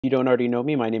You don't already know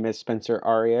me, my name is Spencer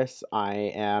Arias. I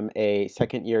am a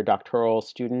second year doctoral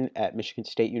student at Michigan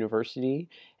State University,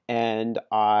 and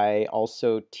I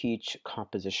also teach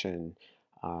composition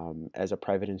as a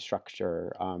private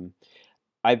instructor.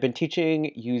 I've been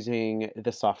teaching using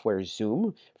the software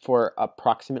Zoom for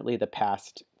approximately the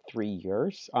past 3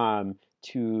 years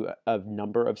to a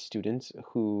number of students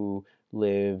who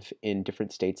live in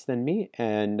different states than me,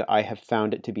 and I have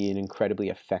found it to be an incredibly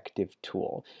effective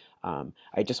tool.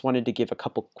 I just wanted to give a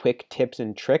couple quick tips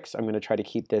and tricks. I'm going to try to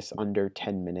keep this under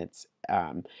 10 minutes,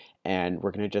 and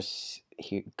we're going to just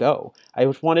go. I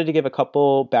just wanted to give a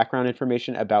couple background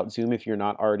information about Zoom if you're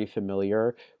not already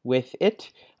familiar with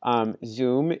it.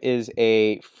 Zoom is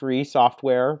a free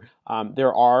software.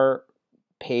 There are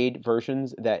paid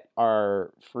versions that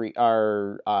are free,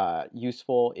 are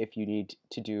useful if you need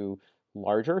to do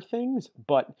larger things,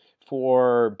 but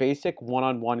for basic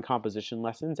one-on-one composition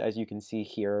lessons, as you can see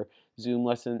here, Zoom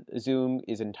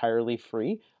is entirely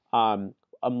free.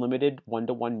 Unlimited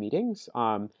one-to-one meetings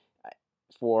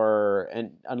for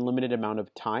an unlimited amount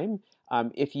of time.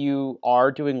 If you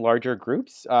are doing larger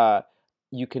groups,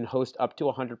 you can host up to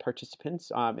 100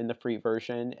 participants in the free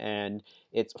version, and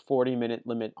it's a 40-minute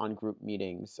limit on group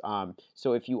meetings.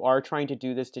 So if you are trying to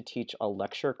do this to teach a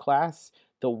lecture class,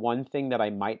 the one thing that I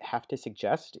might have to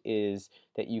suggest is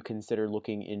that you consider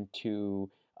looking into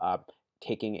uh,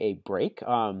 taking a break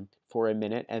for a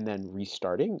minute and then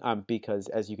restarting, because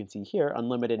as you can see here,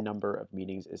 unlimited number of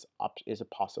meetings is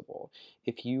possible.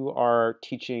 If you are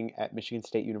teaching at Michigan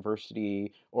State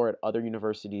University or at other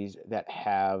universities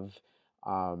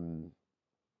um,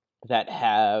 that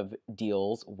have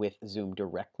deals with Zoom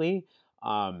directly,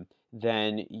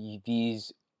 then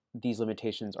these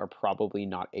limitations are probably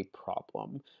not a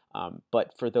problem.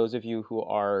 But for those of you who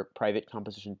are private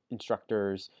composition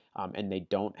instructors and they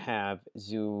don't have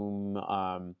Zoom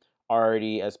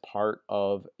already as part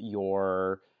of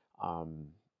your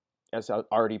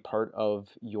already part of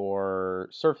your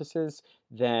services,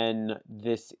 then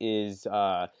this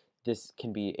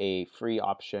can be a free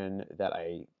option that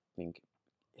I think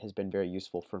has been very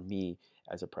useful for me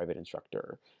as a private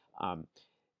instructor um,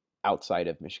 outside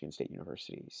of Michigan State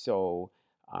University. So,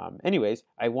 anyways,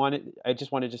 I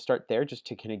just wanted to start there just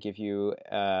to kind of give you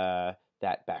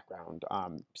that background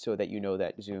so that you know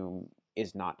that Zoom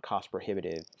is not cost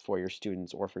prohibitive for your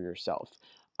students or for yourself.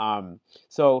 Um,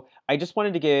 so I just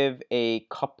wanted to give a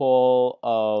couple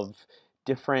of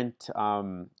different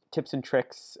tips and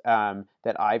tricks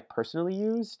that I've personally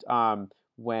used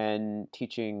when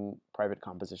teaching private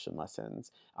composition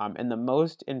lessons. And the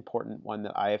most important one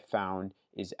that I have found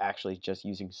is actually just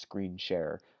using screen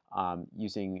share,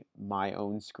 using my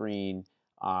own screen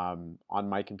on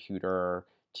my computer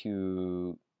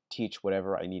to teach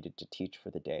whatever I needed to teach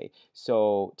for the day.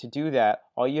 So to do that,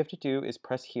 all you have to do is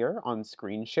press here on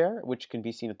screen share, which can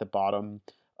be seen at the bottom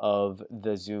of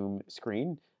the Zoom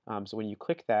screen. So when you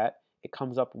click that, it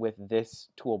comes up with this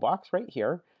toolbox right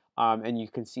here. And you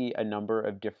can see a number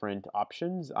of different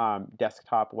options,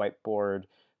 desktop, whiteboard,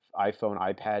 iPhone,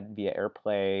 iPad via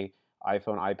AirPlay,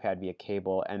 iPhone, iPad via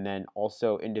cable, and then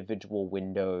also individual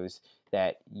windows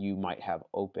that you might have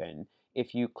open.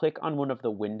 If you click on one of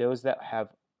the windows that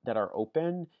are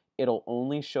open, it'll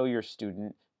only show your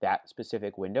student that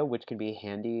specific window, which can be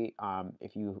handy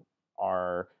if you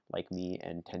are like me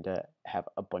and tend to have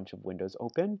a bunch of windows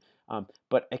open.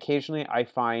 But occasionally I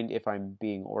find if I'm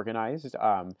being organized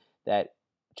that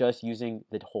just using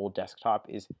the whole desktop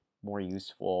is more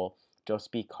useful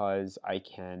just because I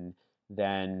can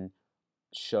then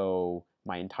show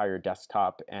my entire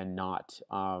desktop and not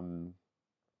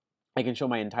I can show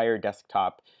my entire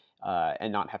desktop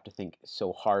and not have to think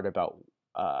so hard about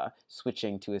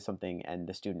switching to something and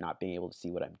the student not being able to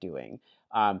see what I'm doing.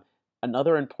 Um,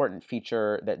 Another important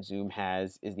feature that Zoom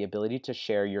has is the ability to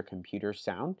share your computer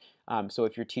sound. So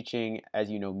if you're teaching,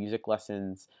 as you know, music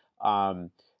lessons,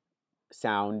 um,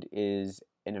 sound is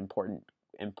an important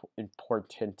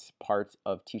part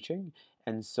of teaching,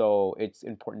 and so it's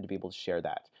important to be able to share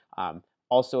that.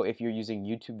 Also, if you're using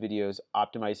YouTube videos,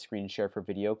 optimized screen share for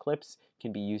video clips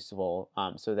can be useful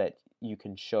so that you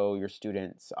can show your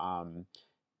students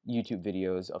YouTube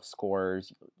videos of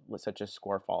scores, such as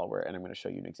Score Follower, and I'm going to show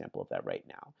you an example of that right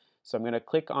now. So I'm going to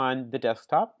click on the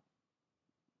desktop,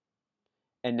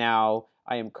 and now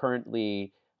um,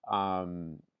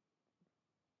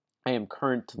 I am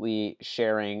currently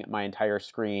sharing my entire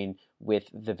screen with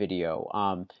the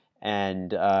video.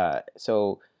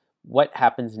 So what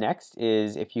happens next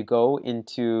is if you go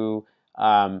into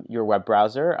your web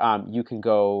browser, you can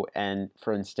go and,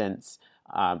 for instance,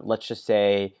 Let's just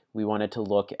say we wanted to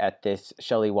look at this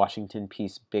Shelley Washington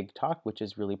piece, Big Talk, which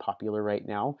is really popular right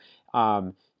now.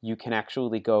 You can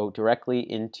actually go directly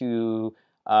into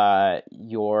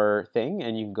your thing,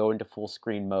 and you can go into full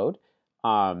screen mode.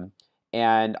 Um,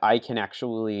 and I can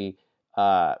actually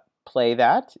play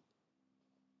that,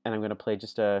 and I'm going to play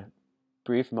just a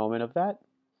brief moment of that.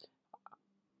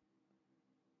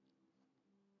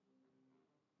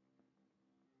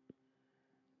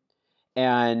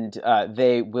 And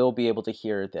they will be able to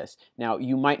hear this. Now,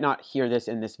 you might not hear this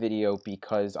in this video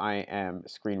because I am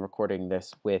screen recording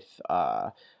this with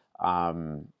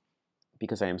um,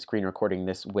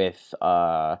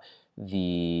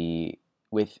 the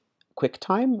with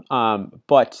QuickTime.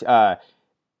 But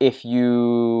if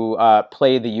you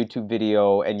play the YouTube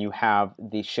video and you have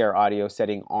the share audio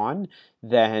setting on,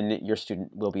 then your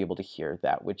student will be able to hear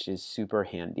that, which is super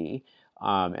handy.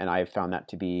 And I've found that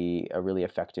to be a really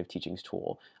effective teaching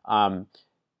tool.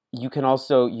 You can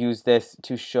also use this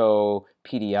to show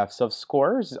PDFs of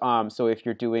scores. So if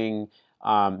you're doing,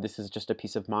 this is just a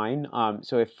piece of mine.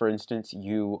 So if, for instance,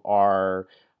 you are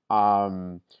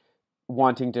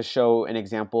wanting to show an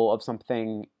example of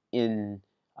something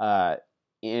uh,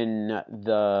 in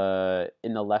the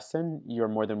lesson, you're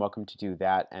more than welcome to do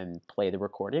that and play the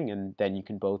recording, and then you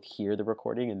can both hear the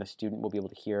recording, and the student will be able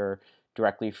to hear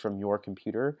directly from your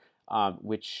computer,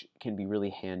 which can be really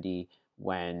handy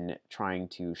when trying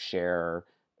to share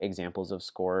examples of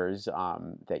scores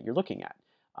that you're looking at.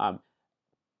 Um,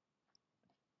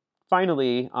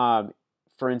 Finally,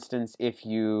 for instance, if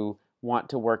you want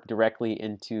to work directly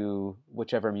into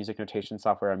whichever music notation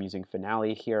software I'm using,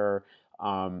 Finale here,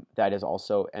 that is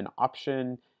also an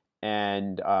option,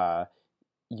 and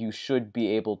you should be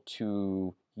able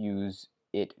to use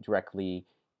it directly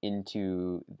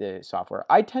into the software.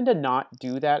 I tend to not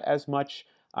do that as much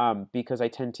because I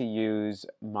tend to use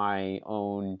my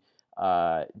own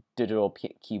digital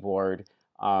keyboard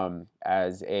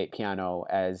as a piano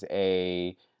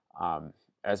um,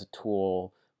 as a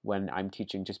tool when I'm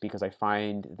teaching, just because I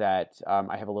find that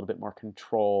I have a little bit more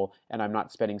control and I'm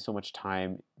not spending so much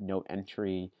time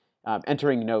entering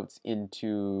notes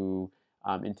into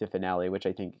Finale, which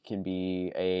I think can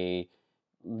be a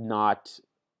not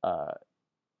uh,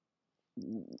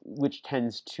 which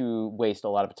tends to waste a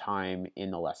lot of time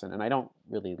in the lesson, and I don't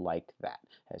really like that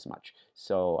as much.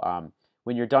 So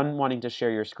when you're done wanting to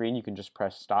share your screen, you can just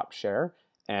press Stop Share,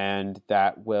 and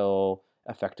that will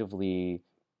effectively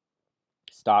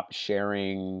stop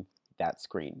sharing that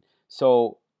screen.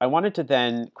 So I wanted to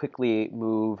then quickly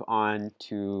move on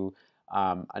to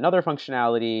another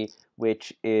functionality,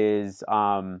 which is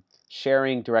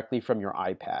sharing directly from your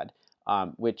iPad,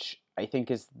 which I think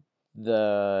is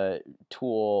the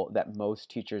tool that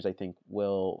most teachers, I think,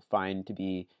 will find to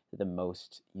be the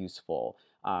most useful.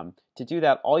 To do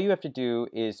that, all you have to do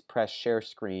is press Share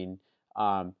Screen,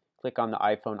 click on the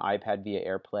iPhone, iPad via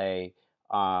AirPlay,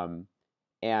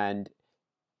 and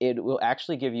it will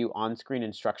actually give you on-screen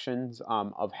instructions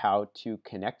of how to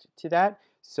connect to that.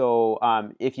 So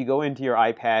if you go into your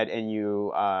iPad and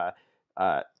you, uh,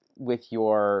 with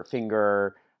your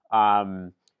finger,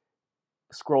 um,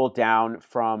 scroll down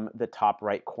from the top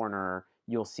right corner,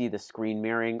 you'll see the screen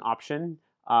mirroring option.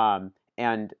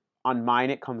 And on mine,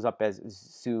 it comes up as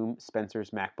Zoom Spencer's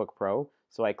MacBook Pro.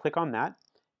 So I click on that.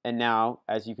 And now,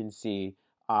 as you can see,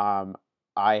 um,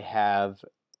 I have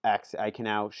I can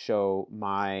now show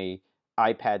my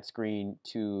iPad screen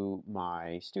to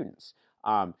my students.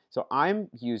 So I'm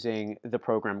using the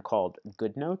program called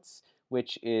GoodNotes,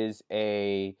 which is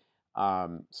a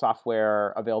software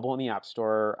available in the App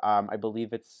Store. I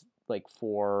believe it's like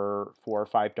four or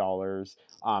 $5.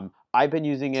 I've been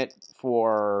using it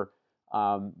for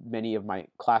many of my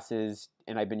classes,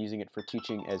 and I've been using it for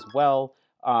teaching as well.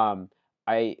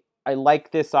 I I like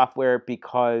this software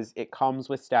because it comes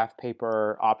with staff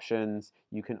paper options.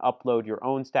 You can upload your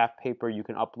own staff paper. You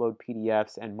can upload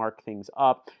PDFs and mark things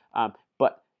up.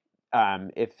 But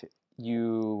if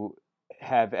you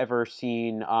have ever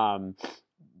seen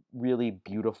really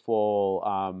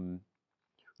beautiful,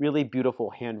 really beautiful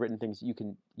handwritten things, you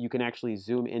can actually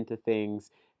zoom into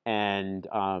things, and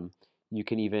you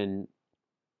can even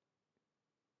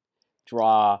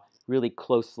draw really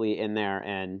closely in there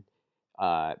and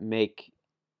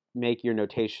make your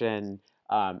notation,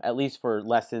 at least for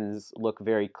lessons, look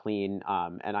very clean.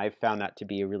 And I've found that to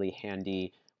be a really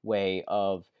handy way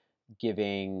of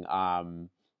giving,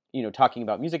 talking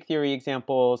about music theory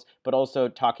examples, but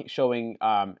also showing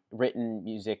written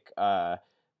music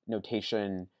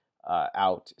notation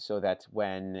out, so that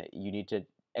when you need to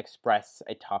express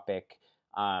a topic,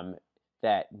 um,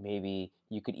 that maybe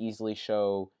you could easily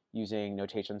show using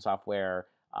notation software,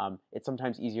 it's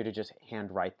sometimes easier to just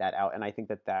handwrite that out. And I think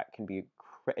that that can be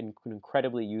an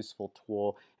incredibly useful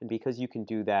tool. And because you can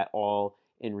do that all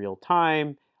in real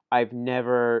time, I've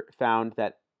never found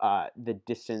that the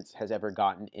distance has ever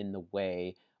gotten in the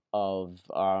way of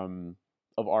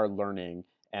our learning,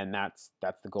 and that's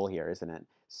the goal here, isn't it?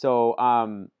 So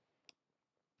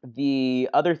the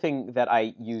other thing that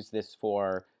I use this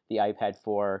for, the iPad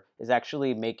for, is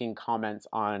actually making comments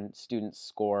on students'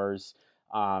 scores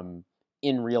um,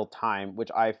 in real time, which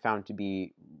I've found to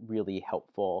be really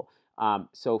helpful.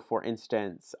 So, for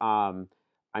instance, I'm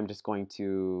just going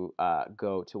to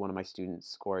go to one of my students'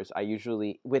 scores. I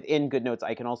usually, within GoodNotes,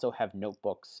 I can also have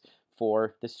notebooks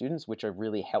for the students, which are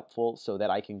really helpful so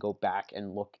that I can go back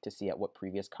and look to see at what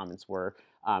previous comments were,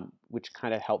 which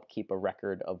kind of help keep a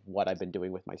record of what I've been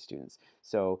doing with my students.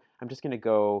 So I'm just going to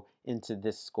go into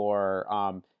this score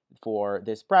for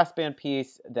this brass band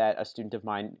piece that a student of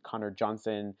mine, Connor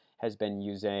Johnson, has been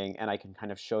using, and I can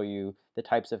kind of show you the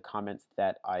types of comments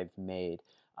that I've made.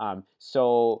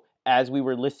 So as we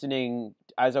were listening,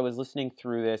 as I was listening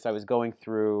through this, I was going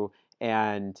through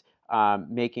and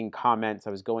making comments. I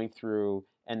was going through,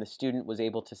 and the student was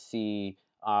able to see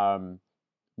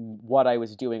what I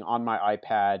was doing on my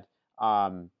iPad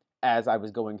as I was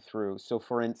going through. So,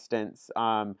 for instance,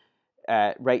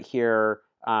 right here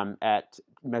at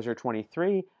measure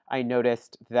 23, I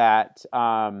noticed that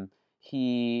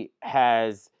he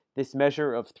has this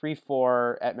measure of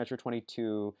 3/4 at measure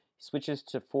 22, switches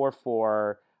to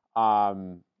 4/4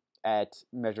 at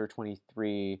measure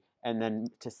 23, and then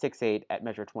to 6/8 at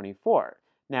measure 24.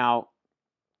 Now,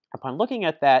 upon looking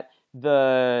at that,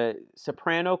 the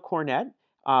soprano cornet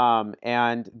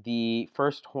and the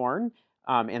first horn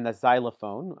and the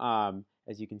xylophone,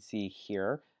 as you can see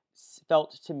here,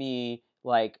 felt to me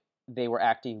like they were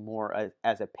acting more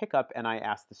as a pickup. And I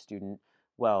asked the student,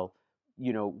 well,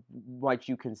 might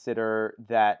you consider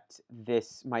that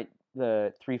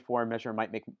the 3/4 measure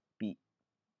might be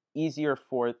easier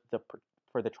for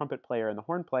the trumpet player and the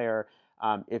horn player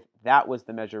if that was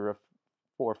the measure of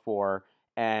 4/4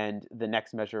 and the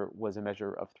next measure was a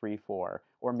measure of 3/4,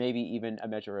 or maybe even a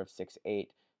measure of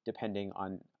 6/8, depending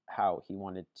on how he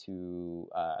wanted to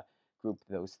group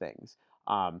those things.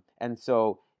 And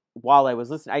so while I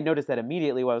was listening, I noticed that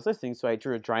immediately while I was listening, so I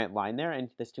drew a giant line there, and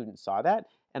the student saw that,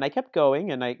 and I kept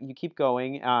going, and you keep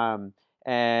going,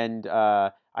 and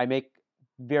I make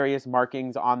various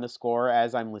markings on the score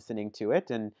as I'm listening to it,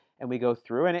 and we go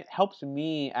through, and it helps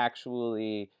me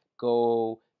actually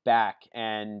go back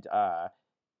and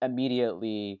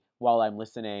immediately while I'm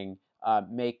listening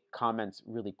make comments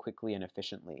really quickly and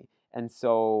efficiently. And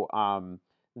so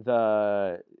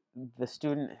the the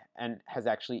student and has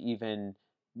actually even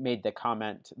made the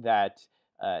comment that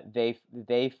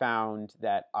they found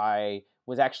that I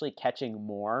was actually catching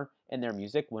more in their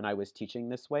music when I was teaching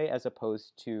this way, as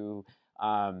opposed to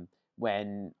um,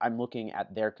 when I'm looking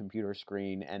at their computer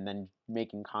screen and then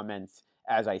making comments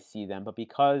as I see them. But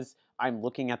because I'm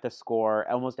looking at the score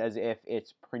almost as if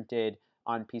it's printed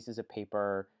on pieces of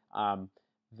paper,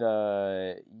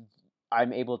 the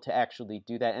I'm able to actually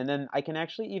do that, and then I can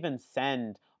actually even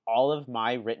send all of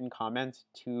my written comments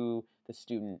to the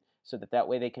student so that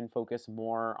way they can focus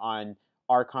more on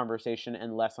our conversation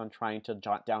and less on trying to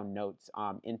jot down notes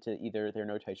into either their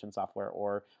notation software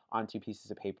or onto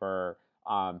pieces of paper.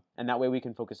 And that way we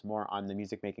can focus more on the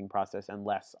music making process and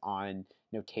less on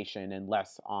notation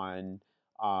and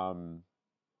um,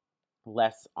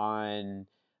 less on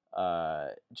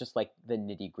just like the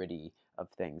nitty gritty of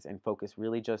things, and focus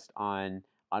really just on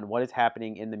what is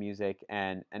happening in the music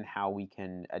and how we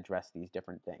can address these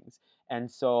different things.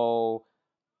 And so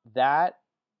that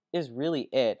is really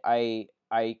it. I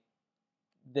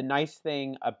The nice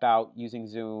thing about using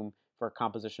Zoom for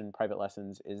composition private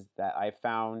lessons is that I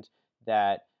found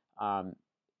that um,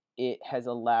 it has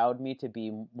allowed me to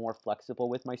be more flexible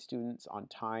with my students on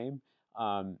time.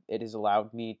 It has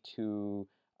allowed me to,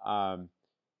 um,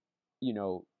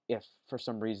 if for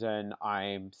some reason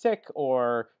I'm sick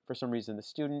or for some reason the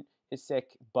student is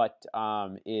sick but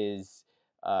is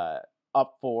uh,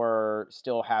 up for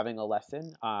still having a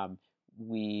lesson,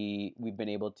 we've been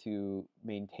able to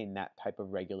maintain that type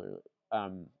of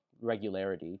um,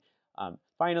 regularity.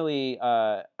 Finally,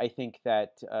 I think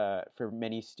that for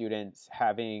many students,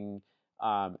 having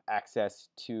access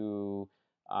to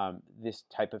this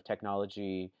type of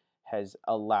technology has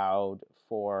allowed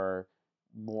for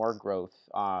more growth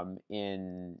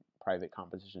in private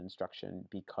composition instruction,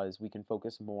 because we can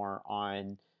focus more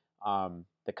on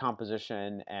the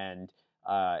composition, and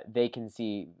they can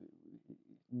see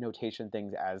notation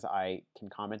things as I can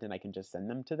comment, and I can just send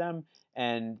them to them,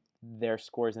 and their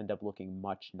scores end up looking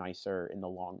much nicer in the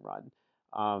long run.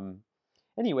 Um,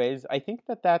 Anyways, I think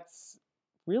that that's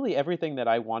really everything that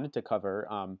I wanted to cover.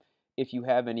 If you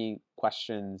have any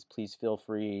questions, please feel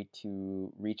free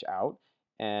to reach out,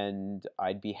 and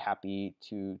I'd be happy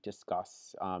to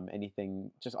discuss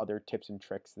anything, just other tips and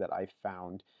tricks that I've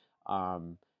found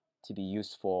um, to be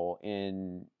useful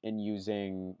in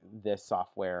using this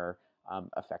software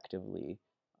effectively.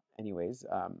 Anyways,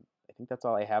 I think that's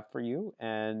all I have for you,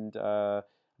 and I'm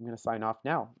going to sign off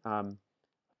now.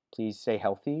 Please stay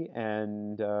healthy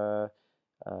and yeah,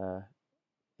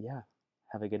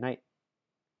 have a good night.